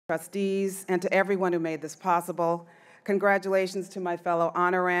trustees, and to everyone who made this possible. Congratulations to my fellow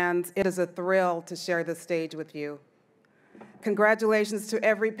honorands. It is a thrill to share this stage with you. Congratulations to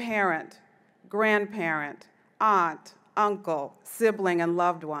every parent, grandparent, aunt, uncle, sibling, and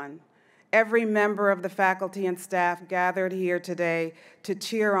loved one. Every member of the faculty and staff gathered here today to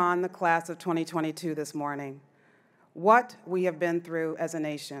cheer on the class of 2022 this morning. What we have been through as a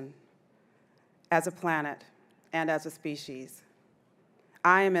nation, as a planet, and as a species.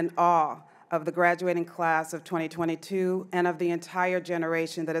 I am in awe of the graduating class of 2022 and of the entire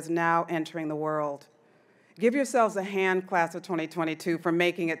generation that is now entering the world. Give yourselves a hand, class of 2022, for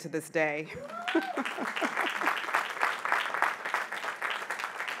making it to this day.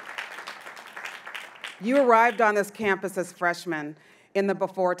 You arrived on this campus as freshmen in the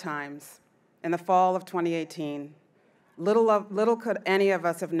before times, in the fall of 2018. Little could any of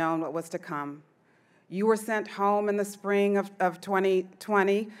us have known what was to come. You were sent home in the spring of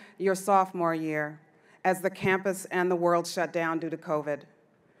 2020, your sophomore year, as the campus and the world shut down due to COVID.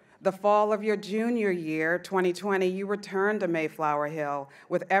 The fall of your junior year, 2020, you returned to Mayflower Hill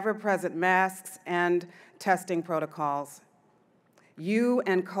with ever-present masks and testing protocols. You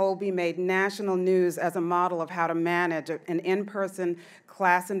and Colby made national news as a model of how to manage an in-person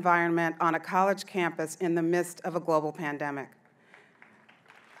class environment on a college campus in the midst of a global pandemic.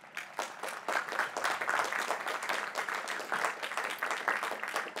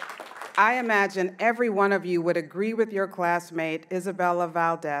 I imagine every one of you would agree with your classmate, Isabel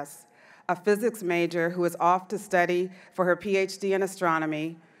Valdez, a physics major who is off to study for her PhD in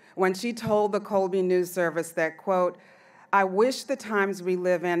astronomy, when she told the Colby News Service that, quote, "I wish the times we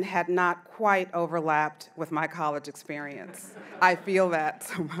live in had not quite overlapped with my college experience. I feel that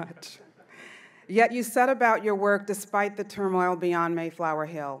so much." Yet you set about your work despite the turmoil beyond Mayflower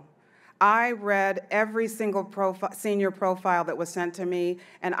Hill. I read every single senior profile that was sent to me,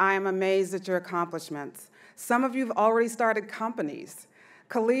 and I am amazed at your accomplishments. Some of you have already started companies.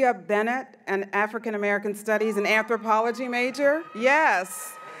 Kalia Bennett, an African-American studies and anthropology major,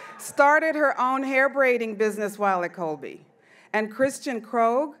 yes, started her own hair braiding business while at Colby. And Christian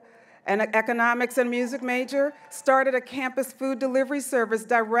Krogh, an economics and music major, started a campus food delivery service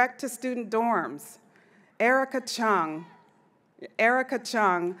direct to student dorms. Erica Chung,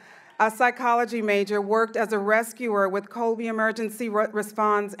 a psychology major, worked as a rescuer with Colby Emergency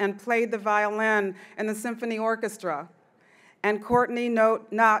Response and played the violin in the symphony orchestra. And Courtney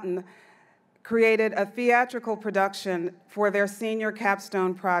Naughton created a theatrical production for their senior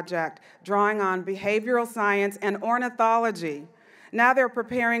capstone project, drawing on behavioral science and ornithology. Now they're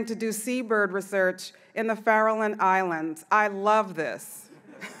preparing to do seabird research in the Farallon Islands. I love this.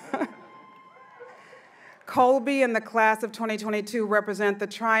 Colby and the class of 2022 represent the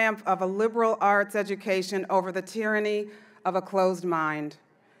triumph of a liberal arts education over the tyranny of a closed mind.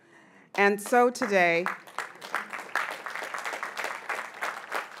 And so today,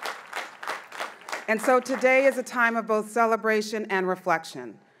 is a time of both celebration and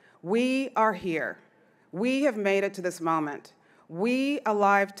reflection. We are here. We have made it to this moment. We,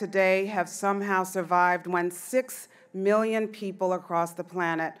 alive today, have somehow survived when 6 million people across the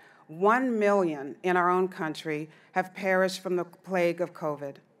planet, 1 million in our own country, have perished from the plague of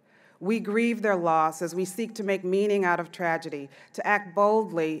COVID. We grieve their loss as we seek to make meaning out of tragedy, to act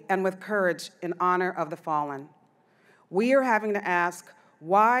boldly and with courage in honor of the fallen. We are having to ask,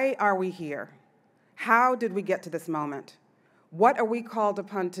 why are we here? How did we get to this moment? What are we called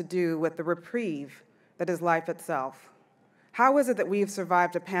upon to do with the reprieve that is life itself? How is it that we have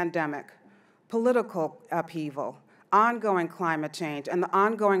survived a pandemic, political upheaval, ongoing climate change, and the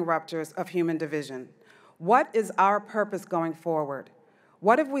ongoing ruptures of human division? What is our purpose going forward?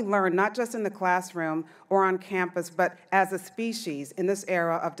 What have we learned, not just in the classroom or on campus, but as a species in this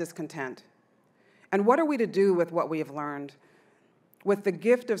era of discontent? And what are we to do with what we have learned, with the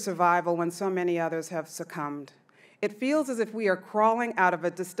gift of survival when so many others have succumbed? It feels as if we are crawling out of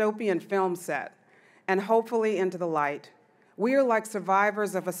a dystopian film set and hopefully into the light. We are like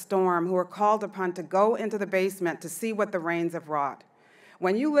survivors of a storm who are called upon to go into the basement to see what the rains have wrought.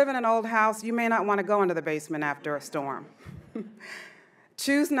 When you live in an old house, you may not want to go into the basement after a storm.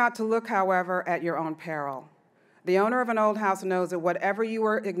 Choose not to look, however, at your own peril. The owner of an old house knows that whatever you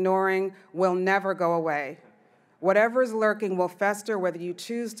are ignoring will never go away. Whatever is lurking will fester whether you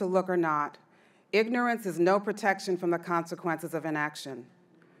choose to look or not. Ignorance is no protection from the consequences of inaction.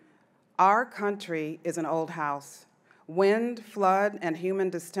 Our country is an old house. Wind, flood, and human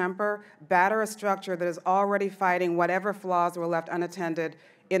distemper batter a structure that is already fighting whatever flaws were left unattended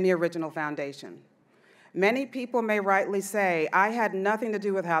in the original foundation. Many people may rightly say, I had nothing to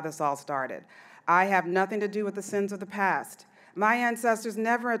do with how this all started. I have nothing to do with the sins of the past. My ancestors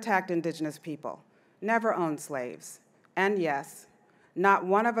never attacked indigenous people, never owned slaves. And yes, not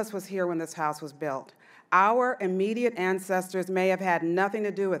one of us was here when this house was built. Our immediate ancestors may have had nothing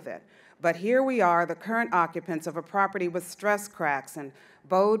to do with it, but here we are, the current occupants of a property with stress cracks and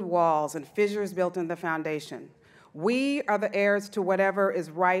bowed walls and fissures built in the foundation. We are the heirs to whatever is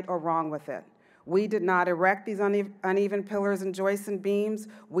right or wrong with it. We did not erect these uneven pillars and joists and beams.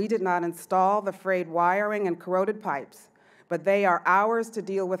 We did not install the frayed wiring and corroded pipes, but they are ours to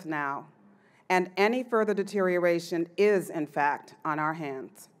deal with now. And any further deterioration is, in fact, on our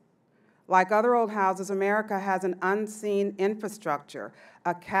hands. Like other old houses, America has an unseen infrastructure,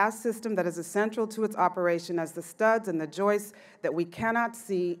 a caste system that is essential to its operation as the studs and the joists that we cannot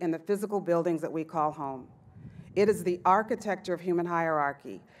see in the physical buildings that we call home. It is the architecture of human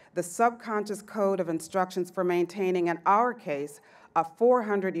hierarchy, the subconscious code of instructions for maintaining, in our case, a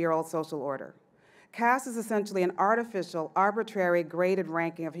 400-year-old social order. Caste is essentially an artificial, arbitrary, graded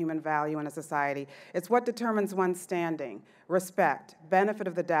ranking of human value in a society. It's what determines one's standing, respect, benefit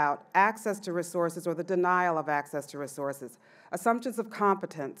of the doubt, access to resources or the denial of access to resources, assumptions of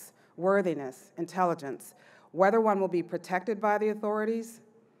competence, worthiness, intelligence, whether one will be protected by the authorities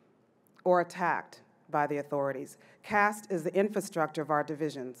or attacked by the authorities. Caste is the infrastructure of our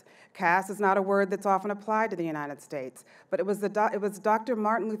divisions. Caste is not a word that's often applied to the United States, but it was Dr.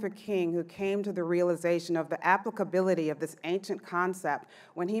 Martin Luther King who came to the realization of the applicability of this ancient concept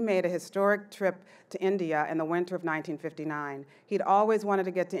when he made a historic trip to India in the winter of 1959. He'd always wanted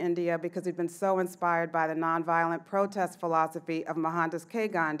to get to India because he'd been so inspired by the nonviolent protest philosophy of Mohandas K.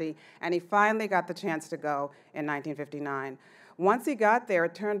 Gandhi, and he finally got the chance to go in 1959. Once he got there,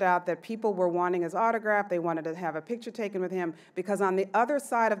 it turned out that people were wanting his autograph. They wanted to have a picture taken with him because on the other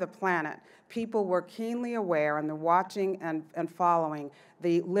side of the planet, people were keenly aware and they're watching and following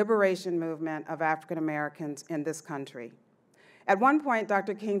the liberation movement of African Americans in this country. At one point,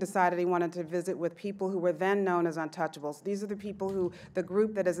 Dr. King decided he wanted to visit with people who were then known as untouchables. These are the people who, the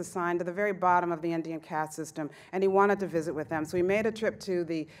group that is assigned to the very bottom of the Indian caste system, and he wanted to visit with them. So he made a trip to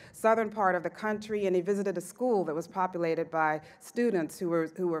the southern part of the country, and he visited a school that was populated by students who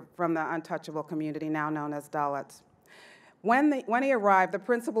were from the untouchable community, now known as Dalits. When he arrived, the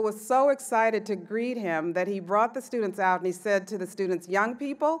principal was so excited to greet him that he brought the students out and he said to the students, "Young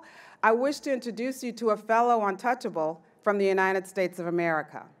people, I wish to introduce you to a fellow untouchable from the United States of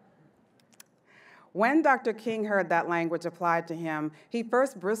America." When Dr. King heard that language applied to him, he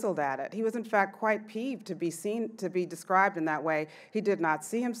first bristled at it. He was in fact quite peeved to be described in that way. He did not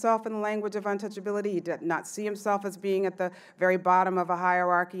see himself in the language of untouchability. He did not see himself as being at the very bottom of a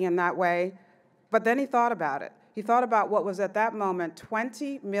hierarchy in that way. But then he thought about it. He thought about what was at that moment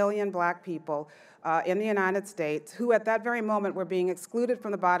 20 million black people in the United States who at that very moment were being excluded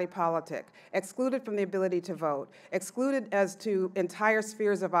from the body politic, excluded from the ability to vote, excluded as to entire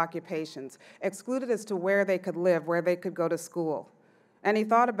spheres of occupations, excluded as to where they could live, where they could go to school. And he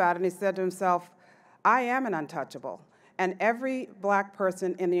thought about it and he said to himself, I am an untouchable, and every black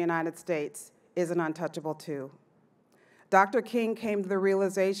person in the United States is an untouchable too. Dr. King came to the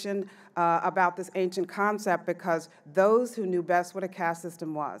realization about this ancient concept because those who knew best what a caste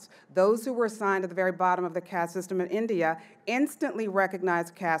system was, those who were assigned at the very bottom of the caste system in India, instantly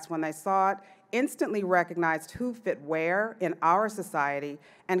recognized caste when they saw it, instantly recognized who fit where in our society,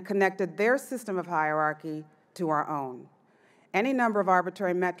 and connected their system of hierarchy to our own. Any number of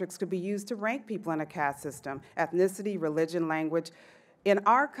arbitrary metrics could be used to rank people in a caste system: ethnicity, religion, language. In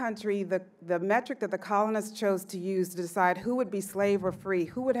our country, the metric that the colonists chose to use to decide who would be slave or free,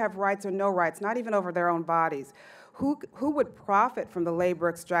 who would have rights or no rights, not even over their own bodies, who would profit from the labor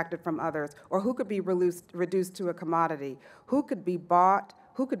extracted from others, or who could be reduced to a commodity, who could be bought,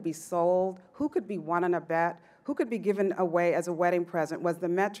 who could be sold, who could be won on a bet, who could be given away as a wedding present, was the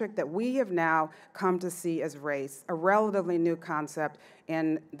metric that we have now come to see as race, a relatively new concept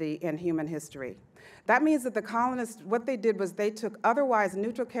in human history. That means that the colonists, what they did was they took otherwise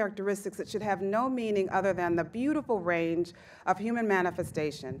neutral characteristics that should have no meaning other than the beautiful range of human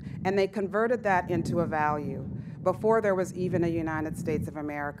manifestation, and they converted that into a value. Before there was even a United States of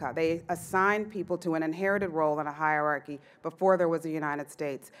America, they assigned people to an inherited role in a hierarchy before there was a United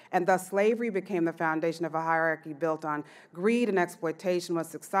States. And thus slavery became the foundation of a hierarchy built on greed and exploitation, was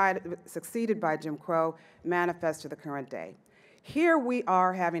succeeded by Jim Crow, manifest to the current day. Here we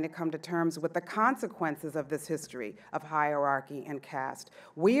are having to come to terms with the consequences of this history of hierarchy and caste.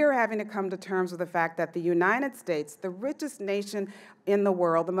 We are having to come to terms with the fact that the United States, the richest nation in the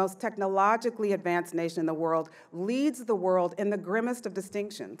world, the most technologically advanced nation in the world, leads the world in the grimmest of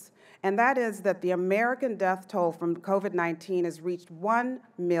distinctions. And that is that the American death toll from COVID-19 has reached 1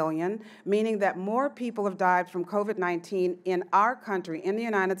 million, meaning that more people have died from COVID-19 in our country, in the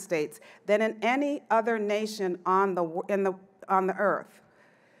United States, than in any other nation on the earth.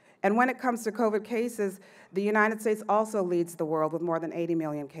 And when it comes to COVID cases, the United States also leads the world with more than 80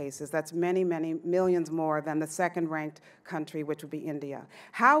 million cases. That's many, many millions more than the second-ranked country, which would be India.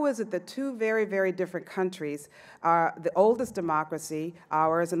 How is it that two very, very different countries, the oldest democracy,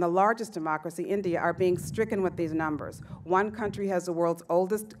 ours, and the largest democracy, India, are being stricken with these numbers? One country has the world's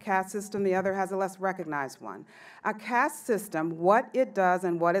oldest caste system, the other has a less recognized one. A caste system, what it does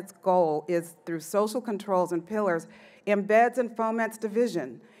and what its goal is through social controls and pillars, embeds and foments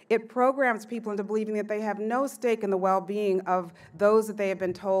division. It programs people into believing that they have no stake in the well-being of those that they have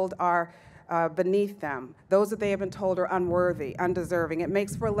been told are beneath them, those that they have been told are unworthy, undeserving. It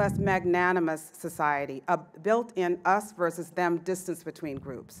makes for a less magnanimous society, a built-in us versus them distance between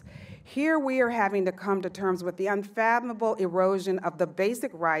groups. Here we are having to come to terms with the unfathomable erosion of the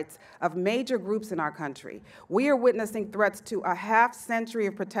basic rights of major groups in our country. We are witnessing threats to a half-century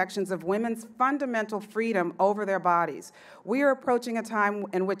of protections of women's fundamental freedom over their bodies. We are approaching a time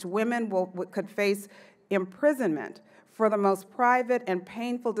in which women could face imprisonment for the most private and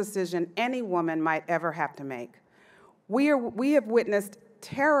painful decision any woman might ever have to make. We have witnessed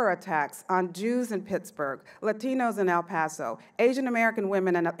terror attacks on Jews in Pittsburgh, Latinos in El Paso, Asian American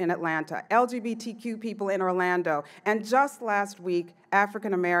women in Atlanta, LGBTQ people in Orlando, and just last week,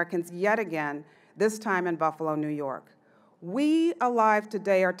 African Americans yet again, this time in Buffalo, New York. We alive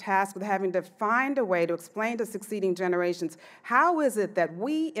today are tasked with having to find a way to explain to succeeding generations how is it that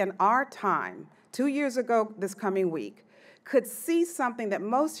we in our time, 2 years ago this coming week, could see something that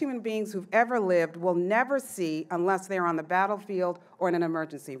most human beings who've ever lived will never see unless they're on the battlefield or in an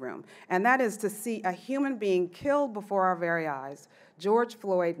emergency room. And that is to see a human being killed before our very eyes. George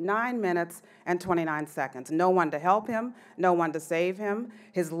Floyd, 9 minutes and 29 seconds. No one to help him, no one to save him,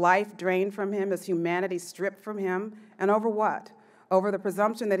 his life drained from him, his humanity stripped from him, and over what? Over the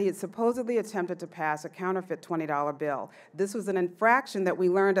presumption that he had supposedly attempted to pass a counterfeit $20 bill. This was an infraction that we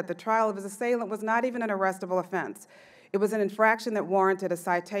learned at the trial of his assailant was not even an arrestable offense. It was an infraction that warranted a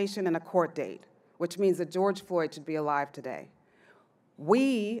citation and a court date, which means that George Floyd should be alive today.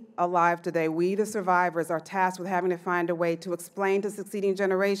 We, alive today, we the survivors, are tasked with having to find a way to explain to succeeding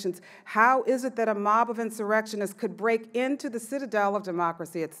generations how is it that a mob of insurrectionists could break into the citadel of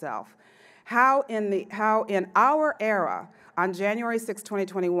democracy itself? How in our era, on January 6,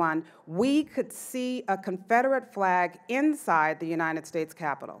 2021, we could see a Confederate flag inside the United States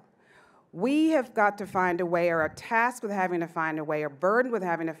Capitol. We have got to find a way, or are tasked with having to find a way, or burdened with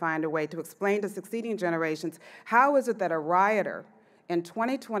having to find a way to explain to succeeding generations how is it that a rioter in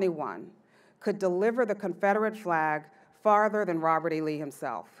 2021 could deliver the Confederate flag farther than Robert E. Lee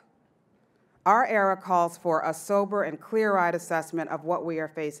himself. Our era calls for a sober and clear-eyed assessment of what we are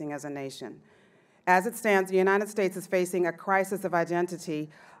facing as a nation. As it stands, the United States is facing a crisis of identity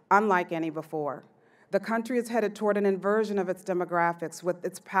unlike any before. The country is headed toward an inversion of its demographics, with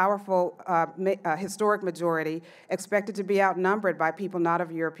its powerful historic majority expected to be outnumbered by people not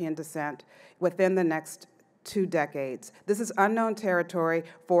of European descent within the next 2 decades. This is unknown territory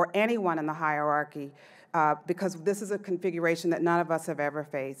for anyone in the hierarchy because this is a configuration that none of us have ever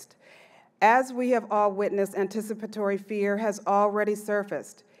faced. As we have all witnessed, anticipatory fear has already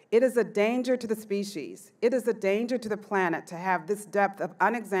surfaced. It is a danger to the species. It is a danger to the planet to have this depth of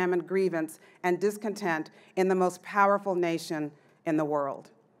unexamined grievance and discontent in the most powerful nation in the world.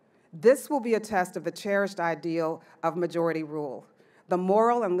 This will be a test of the cherished ideal of majority rule, the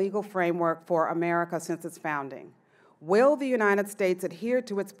moral and legal framework for America since its founding. Will the United States adhere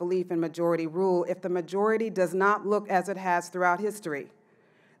to its belief in majority rule if the majority does not look as it has throughout history?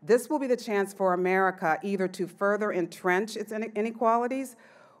 This will be the chance for America either to further entrench its inequalities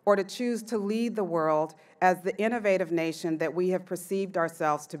or to choose to lead the world as the innovative nation that we have perceived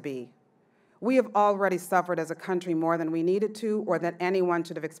ourselves to be. We have already suffered as a country more than we needed to or than anyone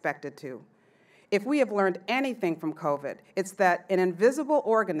should have expected to. If we have learned anything from COVID, it's that an invisible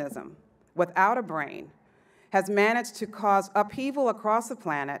organism without a brain has managed to cause upheaval across the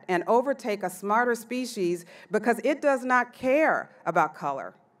planet and overtake a smarter species because it does not care about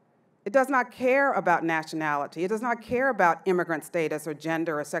color. It does not care about nationality. It does not care about immigrant status or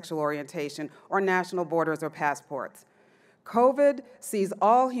gender or sexual orientation or national borders or passports. COVID sees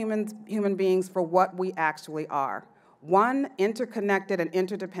all human beings for what we actually are, one interconnected and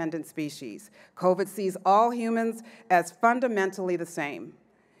interdependent species. COVID sees all humans as fundamentally the same.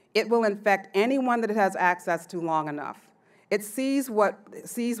 It will infect anyone that it has access to long enough. It sees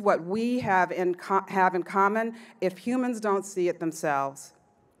what we have in common if humans don't see it themselves.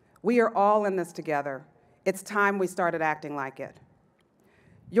 We are all in this together. It's time we started acting like it.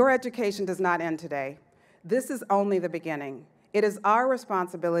 Your education does not end today. This is only the beginning. It is our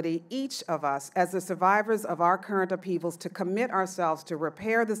responsibility, each of us, as the survivors of our current upheavals, to commit ourselves to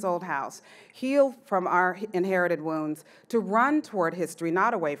repair this old house, heal from our inherited wounds, to run toward history,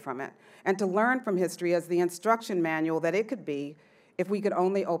 not away from it, and to learn from history as the instruction manual that it could be if we could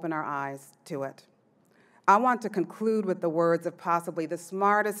only open our eyes to it. I want to conclude with the words of possibly the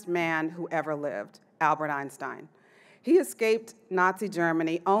smartest man who ever lived, Albert Einstein. He escaped Nazi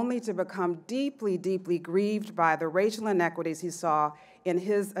Germany only to become deeply, deeply grieved by the racial inequities he saw in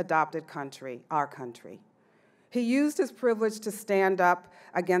his adopted country, our country. He used his privilege to stand up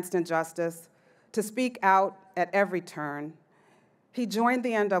against injustice, to speak out at every turn. He joined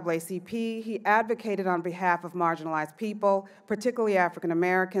the NAACP. He advocated on behalf of marginalized people, particularly African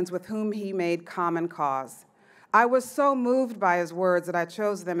Americans, with whom he made common cause. I was so moved by his words that I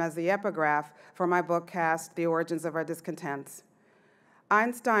chose them as the epigraph for my book, Caste: The Origins of Our Discontents.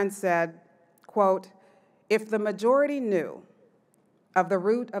 Einstein said, quote, "If the majority knew of the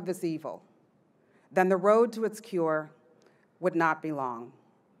root of this evil, then the road to its cure would not be long."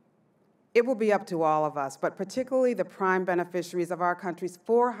 It will be up to all of us, but particularly the prime beneficiaries of our country's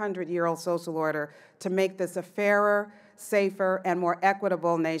 400-year-old social order, to make this a fairer, safer, and more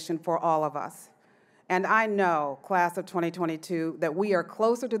equitable nation for all of us. And I know, class of 2022, that we are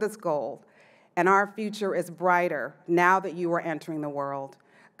closer to this goal, and our future is brighter now that you are entering the world.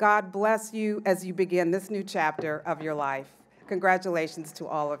 God bless you as you begin this new chapter of your life. Congratulations to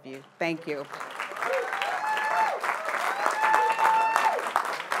all of you. Thank you.